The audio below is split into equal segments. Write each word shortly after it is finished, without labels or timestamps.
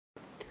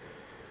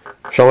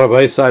Shalom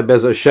Rabbi Side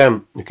Bez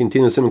Hashem. You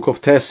continue Simon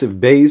Kuf Tes Sif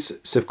Beis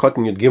Sif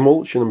Cotton Yud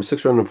Gimel Shin number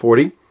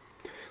 640.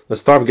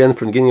 Let's start again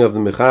from the beginning of the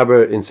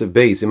Mechaber in Sif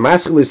Beis. In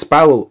Maschil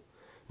Ispalul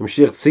in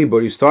Shliach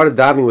Tzibur, you started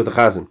davening with the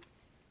Chazan.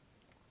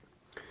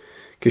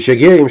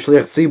 Kishagir in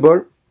Shliach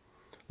Tzibur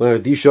when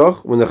the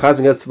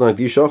Chazan gets to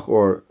Dishoch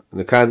or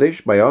the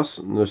Kadesh by us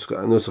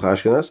Nusach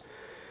Ashkenaz.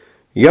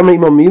 Yama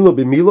Imam Milo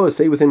b'Milo,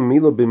 say with him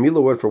Milo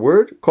b'Milo word for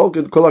word. Kol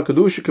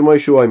Kedusha K'may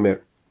Shu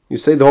Omer. You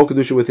say the whole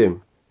Kedusha with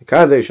him.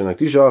 Kadesh and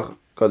Akdishach,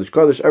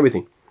 Kadesh,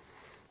 everything.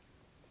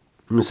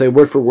 You say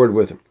word for word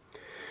with him.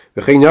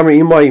 You say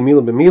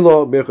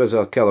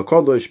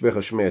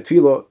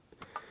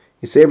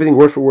everything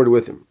word for word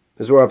with him.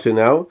 This is what we're up to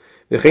now.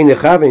 You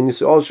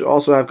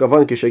also have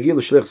Kavan Kishagil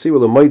Shlech Tzibur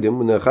L'Maidim.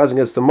 When the Chazan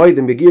gets to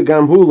Maidim, Begir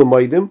Gam Hu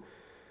L'Maidim.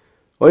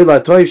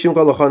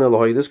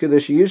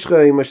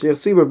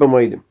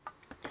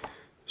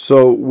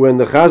 So when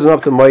the Chazan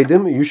up to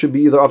Maidim, you should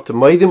be either up to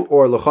Maidim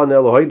or L'Chan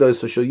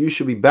Elohaidas. So you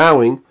should be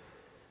bowing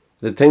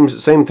the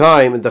same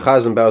time and the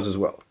Chazan bows as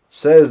well.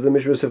 Says the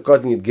Mishna Sif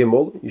Cotton Yud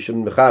Gimel, you should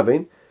be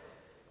mechavein.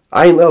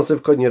 Ayin El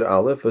Sif Cotton Yud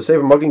Aleph. For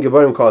Sefer Magin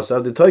Gebarim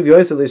Kosav. The Toiv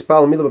Yoyse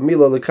Leispal Mila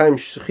B'Mila L'Kaim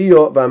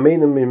Shchio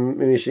V'Ameinim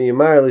Mishin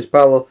Yemar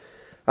Leispal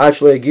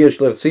Achle Gir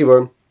Shlech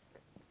Tzibur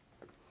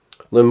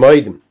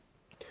L'Maidim.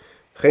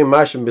 Chem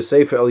Mashim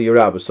B'Sefer El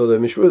Yerabah. So the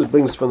Mishna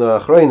brings from the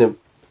Achrayim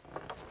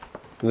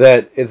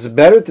that it's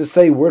better to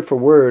say word for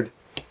word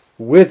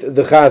with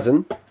the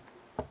Chazan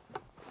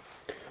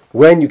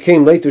when you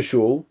came late to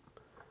shul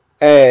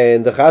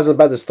and the Chazan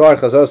about to start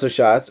Chazos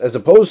Hashatz, as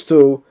opposed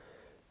to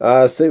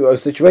a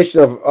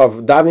situation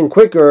of davening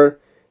quicker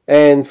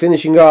and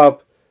finishing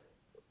up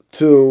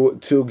to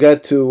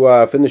get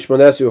to finish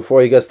Monesi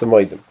before he gets to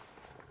Moedim.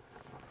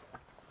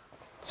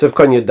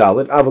 Sifkan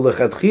Yadalit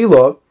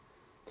Avalichatchila.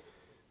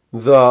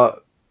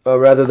 The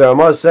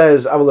Ramah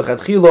says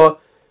Avalichatchila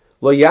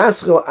Lo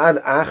Yaschil Ad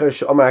Acher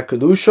She'omar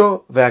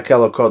Kedusha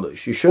VeHakel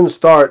HaKodesh. You shouldn't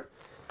start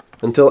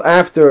until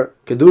after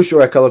Kedusha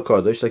or Hakel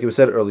HaKodesh, like we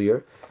said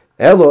earlier.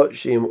 Elo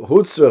She'im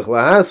Hutzrich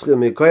LaHaschil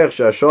Mikoyach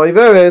She'ashoy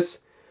Veres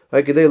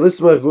HaKedei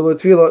Litzmach Gula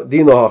Tefila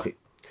Dino Hachi.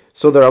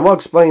 So the Ramah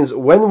explains,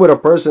 when would a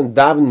person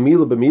daven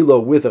Mila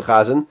b'Mila with a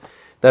Chazan?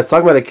 That's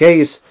talking about a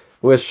case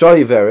with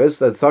Shoy Veres.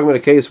 That's talking about a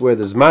case where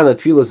the Zman of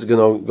Tefila is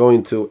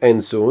going to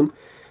end soon.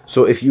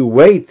 So if you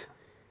wait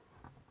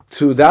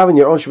to daven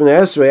your own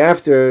Shemoneh Esrei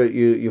after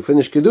you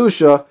finish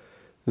Kedusha,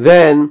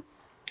 then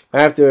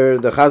after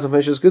the Chazan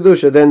finishes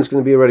Kedusha, then it's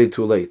going to be already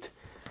too late.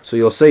 So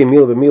you'll say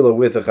Mila b'Mila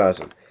with the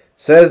Chazan.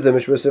 Says the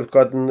Mishna Sif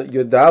Cotton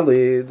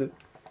Yudalid.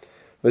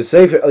 The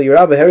seif El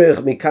Yerabah Herich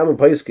Mikam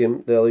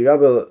Paiskim. The El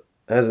Yerabah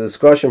has a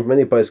discussion from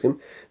many Paiskim.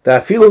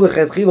 That Filu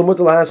Lechetchila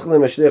Mutal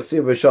Haskelim Mashlech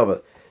Tzibur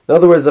B'Shava. In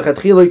other words, the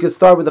Chetchila you could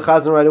start with the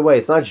Chazan right away.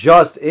 It's not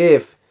just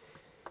if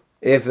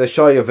the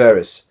Shoy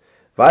Veres.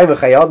 V'ay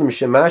Mechayadim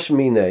Shemash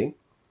Minei.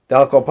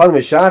 The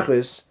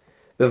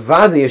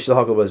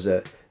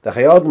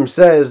Chayadim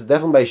says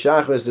definitely by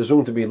Shachris there's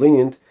room to be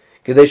lenient.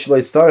 They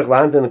shouldn't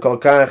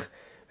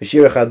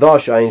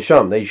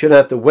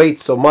have to wait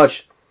so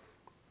much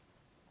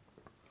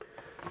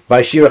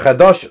by Shira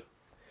Chadasha.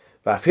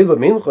 And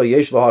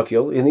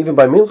even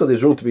by Mincha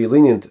there's room to be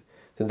lenient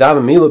to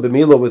daven Mila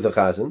b'Mila with the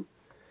Chazan.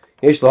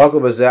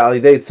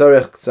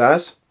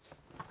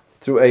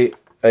 Through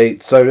a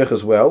tzarich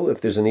as well, if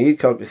there's a need.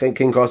 King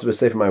Kosav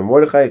seif my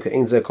Mordechai,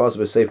 Kain Zeh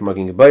Kosav seif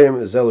Magin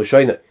Gebayim, Zelu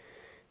Shaina.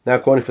 Now,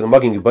 according to the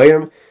Magin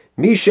Gebayim,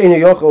 Mi Sheina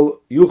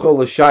Yuchol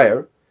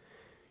L'Shayar,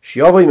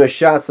 Shiavay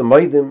Meshatz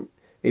L'Maidim,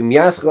 Im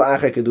Yaschel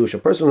Acher Kedusha. A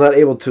person is not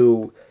able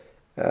to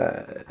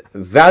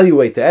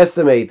evaluate, to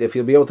estimate if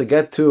he'll be able to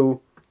get to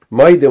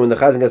Maidim when the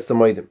Chazan gets to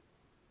Maidim.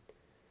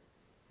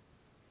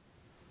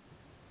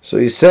 So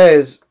he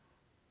says,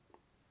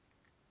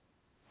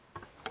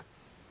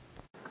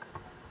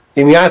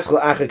 Im Yaschel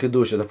Acher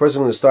Kedusha, the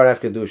person going to start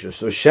after Kedusha.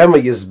 So Shema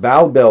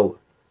Yizbalbel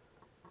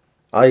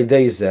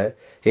Alidei,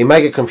 he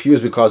might get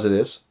confused because of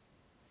this.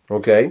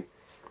 Okay?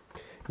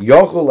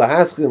 Yochel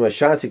Lahaschil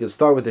Mashatz, he can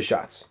start with the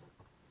shots.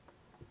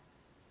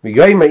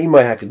 V'yoyma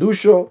Imay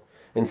HaKedusha,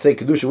 and say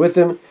Kedusha with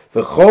him.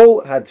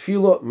 V'chol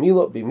Hadfila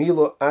Mila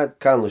b'Mila Ad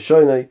Kan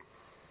L'Shoynei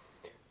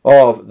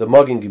of the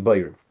Magin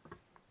Gebayim.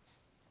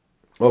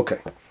 Okay.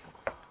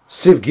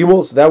 Siv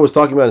Gimel, so that was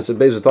talking about, and Siv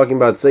Beis was talking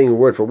about saying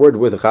word for word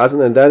with a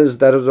Chazan, and that is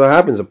what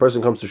happens. A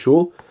person comes to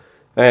shul,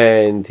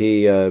 and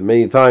he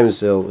many times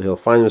he'll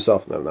find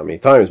himself, not many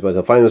times, but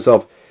he'll find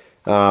himself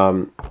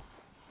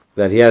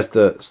that he has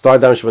to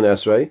start down Shemoneh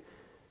Esrei.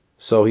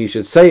 So he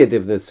should say it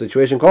if the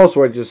situation calls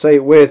for it. Just say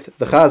it with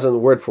the Chazan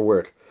word for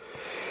word.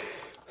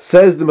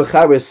 Says the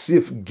Mechaber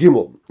Sif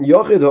Gimel,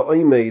 Yochid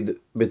ha'oimed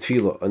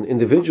betfila, an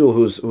individual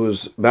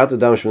who's about to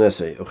down Shemoneh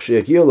Esrei,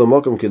 Uchsheyagiel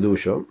l'makom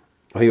kedusha.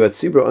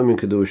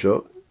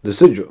 Kedusha, the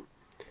Sidra.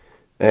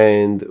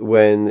 And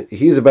when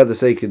he's about to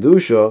say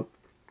Kedusha,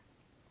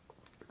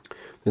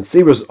 then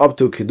tzibur is up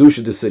to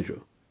Kedusha the Sidra.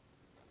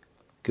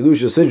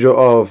 Kedusha Sidra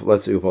of,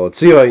 let's say, Uval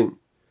Tzion.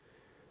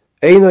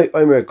 Einay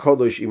Omer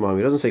Kodesh Imam.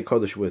 He doesn't say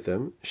Kodesh with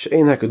him.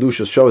 She'ein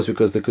HaKedusha Shabbos,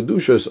 because the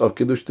Kedushas of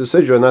Kedusha the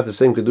Sidra are not the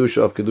same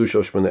Kedusha of Kedusha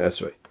of Shemoneh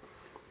Esrei.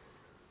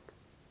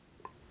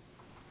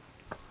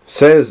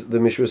 Says the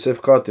Mishra Seif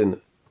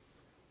Katan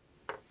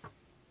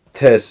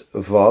Tes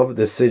Vav,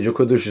 the Siddur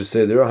Kedusha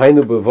Siddur,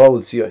 Hainu B'Val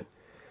Tzion.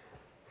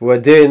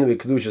 V'adin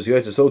v'Kedushas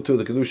Yoitzer, so too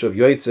the Kedusha of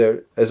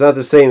Yoitzer is not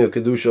the same as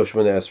Kedusha of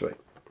Shmoneh Esrei.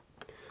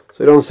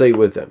 So don't say it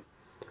with them.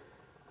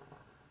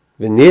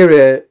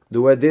 V'nire, the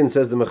Wadin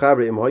says the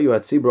Mechaber, Im Hayu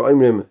HaTzibur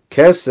Oimrim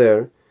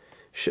Keser,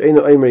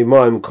 She'einu Oimrei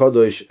Ma'im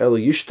Kodosh El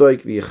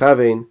Yishtoik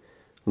V'Yichavein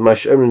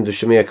L'Mash Oimrim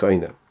D'Shemei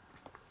Koina.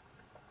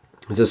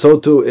 It says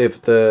so too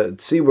if the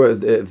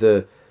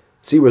tzibur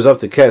is up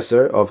to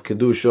Keser of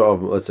Kedusha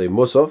of, let's say,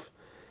 Musaf.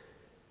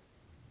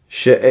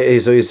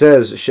 So he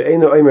says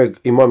She'einu Oimer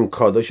Imam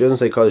Kodosh, he doesn't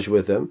say Kodosh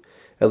with them.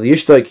 El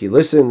Yishtoik, he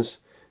listens.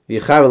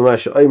 V'Yichavein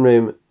L'Mash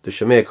Oimrim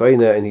D'Shemei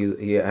Koina, and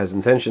he has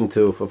intention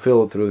to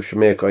fulfill it through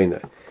Shemei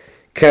Koina.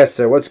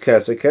 Keser, what's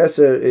Keser?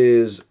 Keser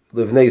is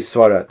Livnei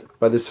Svarad.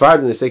 By the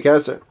Svarad, they say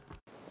Keser.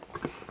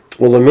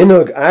 Well, the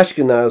Minog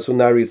Ashkenaz who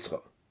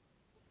Naritzcha.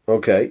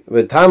 Okay.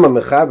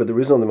 V'tama Mechaber, the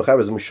reason of the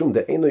Mechaber is Mishum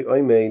De'enoi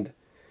Oimed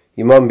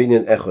Imam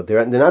Binyan Echad.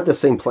 They're not the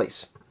same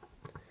place.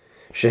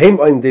 Shehem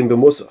Oimdim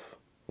B'Musaf.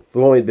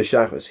 V'Omed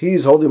B'Shachris.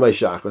 He's holding by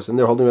Shachris, and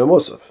they're holding by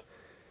Musaf.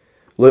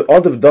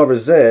 Le'odav Davar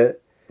Zeh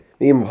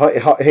Heim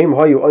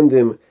Hayu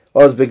Oimdim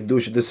Ozbek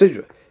Dusha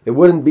Desidra. It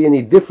wouldn't be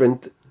any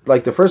different,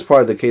 like the first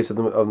part of the case of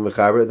the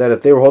Mechaber, that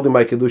if they were holding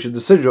by Kedusha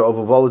Desidra of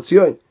Uval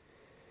Tzion,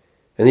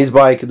 and he's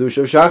by Kedusha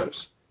of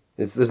Shachris.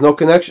 There's no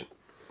connection.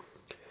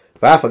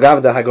 Even though the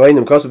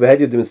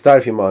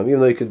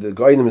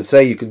Goinim would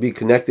say you could be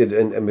connected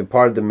and be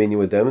part of the minyan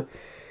with them,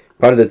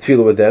 part of the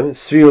Tefila with them, the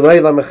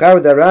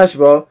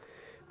Mechaber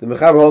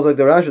holds like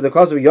the Rashba, the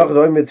cause of Yochad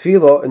Oim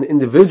Tefila, an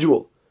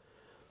individual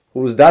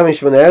who is Damish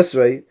Shmoneh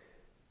Esrei,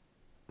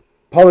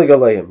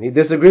 Polygalayim. He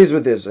disagrees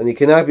with this, and he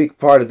cannot be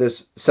part of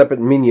this separate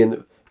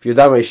minyan. If you're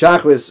Damei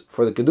Shachris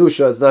for the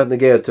Kedusha, it's not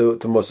negaya to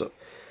Musaf.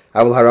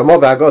 I will Haramah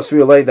B'Hagos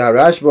Sfirulei the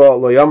Harashba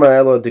Lo Yamar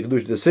Elo the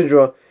Kedusha the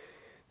Sidra.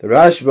 The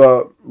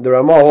Rashba, the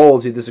Ramah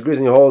holds, he disagrees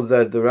and he holds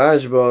that the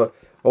Rashba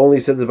only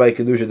said this by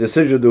Kedusha the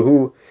Sidra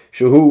Duhu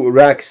Shuhu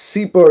Rak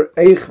Sipur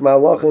Eich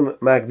Malachim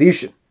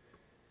Magdishim.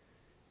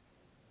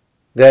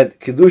 That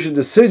Kedusha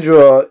the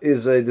Sidra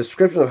is a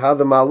description of how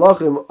the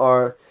Malachim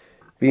are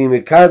being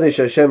Mekadesh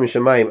Hashem and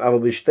Shemayim. Aval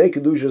B'Shtei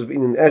Kedushas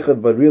B'Inyan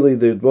Echad, but really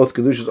both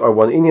Kedushas are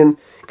one Inyan.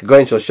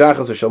 Kegoyin Shal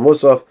Shachas or Shal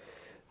Musaf,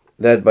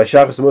 that by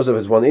Shachas and Musaf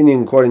is one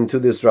Inyan, according to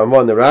this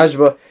Ramah and the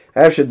Rashba.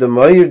 After the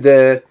Ma'ir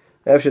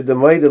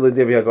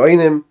L'Dev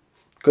Yagoinim,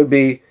 could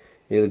be,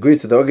 he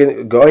agrees to the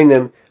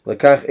Goinim,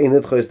 L'Kach Ein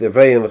Hilchos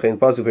Devreim V'chein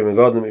Pasuk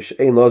B'Megadim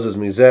Ein Lozes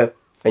Mizeh,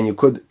 and you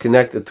could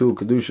connect the two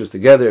Kedushas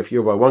together. If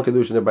you're by one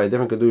Kedusha and they're by a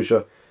different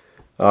Kedusha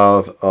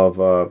of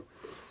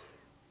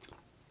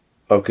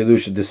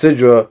Kedusha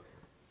Desidra,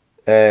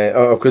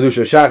 of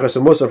Kedusha Shachas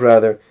and Musaf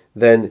rather,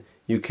 then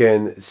you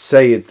can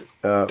say it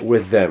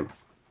with them.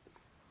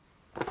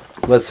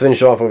 Let's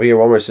finish off over here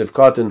one more Seif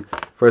Katan.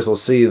 First we'll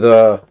see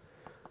the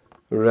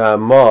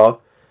Ramah.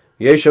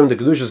 Yeshem the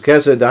Kedushas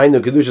Keser, Dainu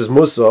Kedushas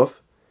Musaf.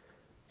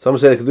 Some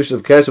say the Kedushas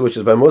of Keser, which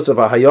is by Musaf,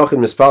 Hayachim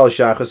Mispal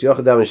Shachas,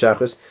 Yochadav and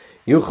Shachas,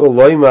 Yuchol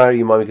Loimar,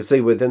 you could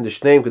say within the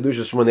Shneim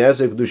Kedushas Shmoneh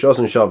Esrei, Kedushas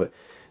and Shavet.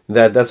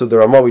 That's what the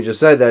Ramah we just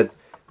said, that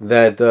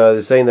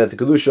they're saying that the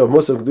Kedusha of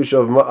Musaf, Kedusha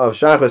of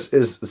Shachas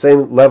is the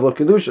same level of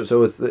Kedusha,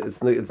 so it's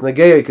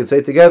Negea, you could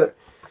say together.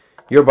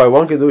 You're by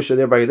one Kedusha,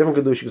 they're by a different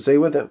Kedusha, you could say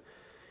with them.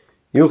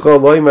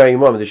 Yuchol Loimar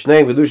Imam, the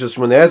Shneim Kedushas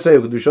Shmoneh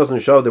Esrei, Kedushas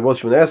and Shavet, they're both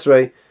Shmoneh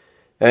Esrei,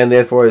 and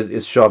therefore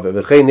it's Shavet.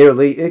 V'chein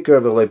nearly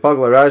Iker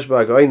v'leipagla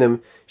Rashba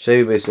Goinim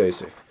Shevi Beis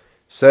Yosef.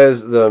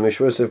 Says the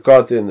Mishra Seif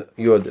Katan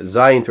Yud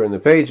Zayin, turn the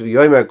page.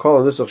 V'yomer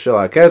kol nusach shel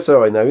haKeser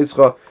or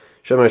Naritzcha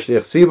Shema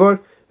Shliach Tzibur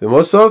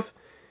v'Musaf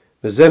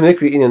v'zem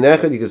Nikri Inyan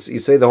Echad. You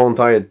say the whole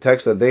entire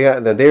text that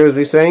they would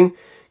be saying.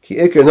 Ki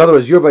Iker, in other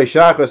words, you're by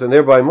Shachas and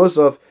they're by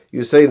Musaf.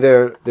 You say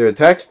their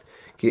text.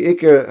 Ki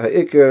Iker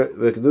ha'Iker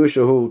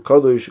v'Kedusha hu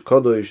Kodosh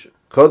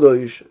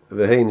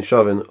v'hein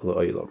Shavin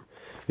la'olam.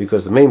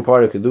 Because the main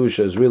part of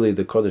Kedusha is really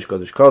the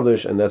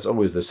Kodesh, and that's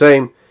always the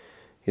same.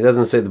 He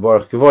doesn't say the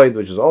Baruch Kivoid,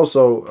 which is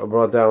also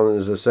brought down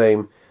as the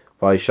same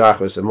by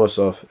Shachris and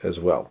Musaf as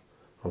well.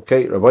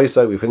 Okay, Rabbi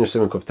Yisai, we finished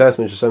Siman Kuf Tes,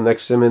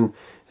 next Siman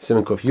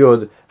Kuf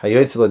Yud,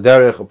 Hayotz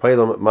L'derech,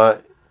 Upaylam Ma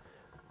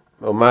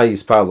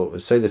Yispalu.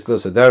 Say the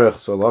Tfilas Haderech,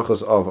 so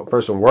halachos of a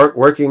person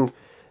working,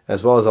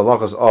 as well as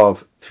halachos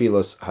of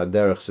Tfilas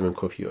Haderech, Siman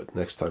Kuf Yud.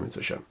 Next time, it's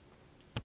Hashem.